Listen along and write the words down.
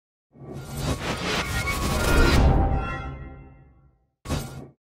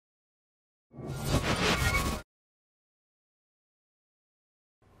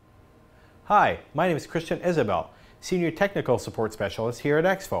Hi, my name is Christian Isabel, Senior Technical Support Specialist here at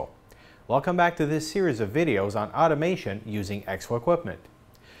EXFO. Welcome back to this series of videos on automation using EXFO equipment.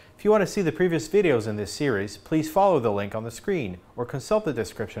 If you want to see the previous videos in this series, please follow the link on the screen or consult the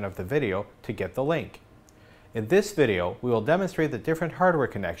description of the video to get the link. In this video, we will demonstrate the different hardware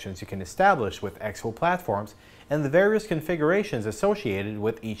connections you can establish with EXFO platforms and the various configurations associated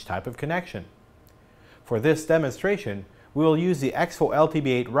with each type of connection. For this demonstration, we will use the EXFO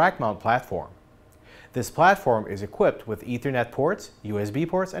LTB8 rack mount platform. This platform is equipped with Ethernet ports, USB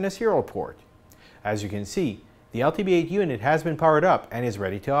ports, and a serial port. As you can see, the LTB8 unit has been powered up and is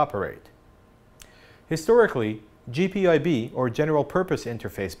ready to operate. Historically, GPIB, or General Purpose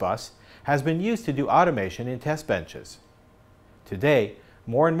Interface Bus, has been used to do automation in test benches. Today,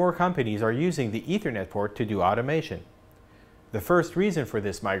 more and more companies are using the Ethernet port to do automation. The first reason for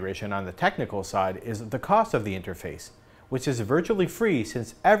this migration on the technical side is the cost of the interface, which is virtually free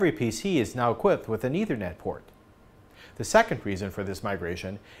since every PC is now equipped with an Ethernet port. The second reason for this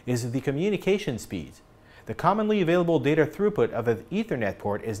migration is the communication speed. The commonly available data throughput of an Ethernet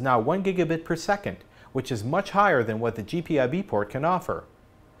port is now 1 gigabit per second, which is much higher than what the GPIB port can offer.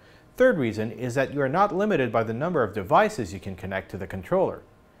 Third reason is that you are not limited by the number of devices you can connect to the controller,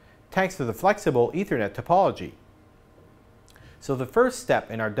 thanks to the flexible Ethernet topology. So the first step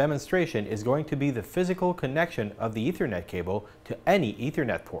in our demonstration is going to be the physical connection of the Ethernet cable to any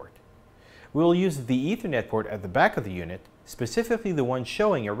Ethernet port. We will use the Ethernet port at the back of the unit, specifically the one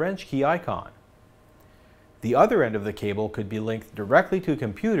showing a wrench key icon. The other end of the cable could be linked directly to a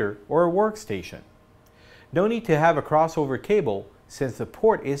computer or a workstation. No need to have a crossover cable since the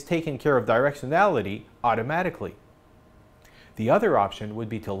port is taking care of directionality automatically. The other option would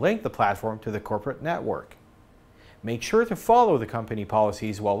be to link the platform to the corporate network. Make sure to follow the company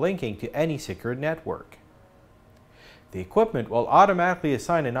policies while linking to any secured network. The equipment will automatically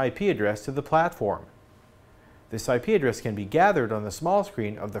assign an IP address to the platform. This IP address can be gathered on the small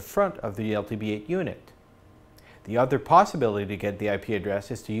screen of the front of the LTB8 unit. The other possibility to get the IP address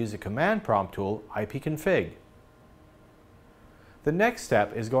is to use the command prompt tool ipconfig. The next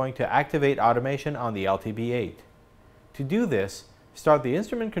step is going to activate automation on the LTB8. To do this, start the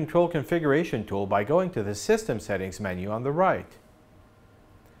Instrument Control Configuration tool by going to the System Settings menu on the right.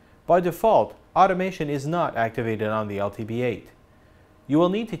 By default, automation is not activated on the LTB8. You will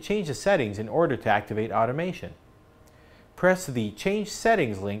need to change the settings in order to activate automation. Press the Change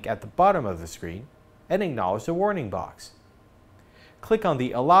Settings link at the bottom of the screen and acknowledge the warning box. Click on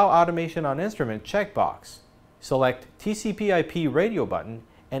the Allow Automation on Instrument checkbox. Select TCP/IP radio button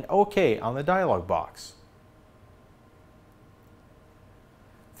and OK on the dialog box.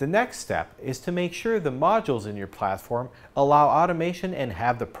 The next step is to make sure the modules in your platform allow automation and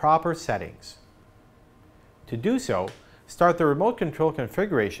have the proper settings. To do so, start the Remote Control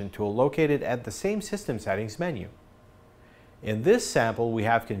Configuration tool located at the same System Settings menu. In this sample, we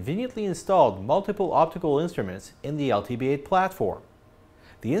have conveniently installed multiple optical instruments in the LTB8 platform.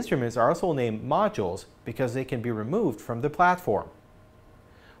 The instruments are also named modules because they can be removed from the platform.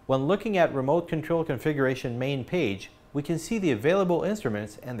 When looking at Remote Control Configuration main page, we can see the available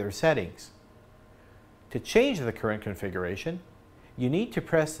instruments and their settings. To change the current configuration, you need to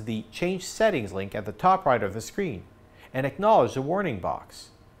press the Change Settings link at the top right of the screen and acknowledge the warning box.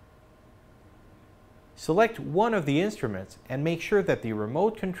 Select one of the instruments and make sure that the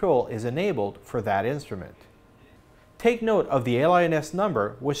remote control is enabled for that instrument. Take note of the LINS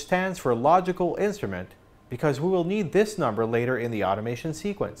number, which stands for Logical Instrument, because we will need this number later in the automation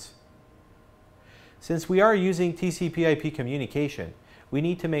sequence. Since we are using TCP/IP communication, we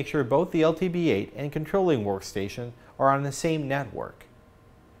need to make sure both the LTB8 and controlling workstation are on the same network.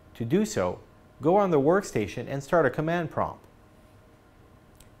 To do so, go on the workstation and start a command prompt.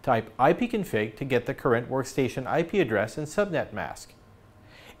 Type ipconfig to get the current workstation IP address and subnet mask.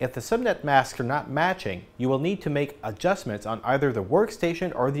 If the subnet masks are not matching, you will need to make adjustments on either the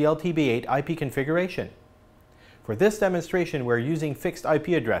workstation or the LTB8 IP configuration. For this demonstration, we're using fixed IP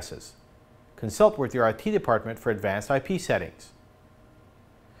addresses. Consult with your IT department for advanced IP settings.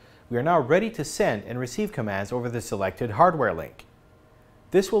 We are now ready to send and receive commands over the selected hardware link.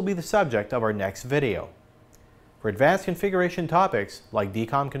 This will be the subject of our next video. For advanced configuration topics, like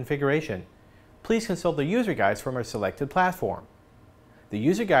DCOM configuration, please consult the user guides from our selected platform. The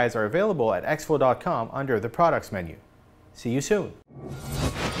user guides are available at exfo.com under the Products menu. See you soon!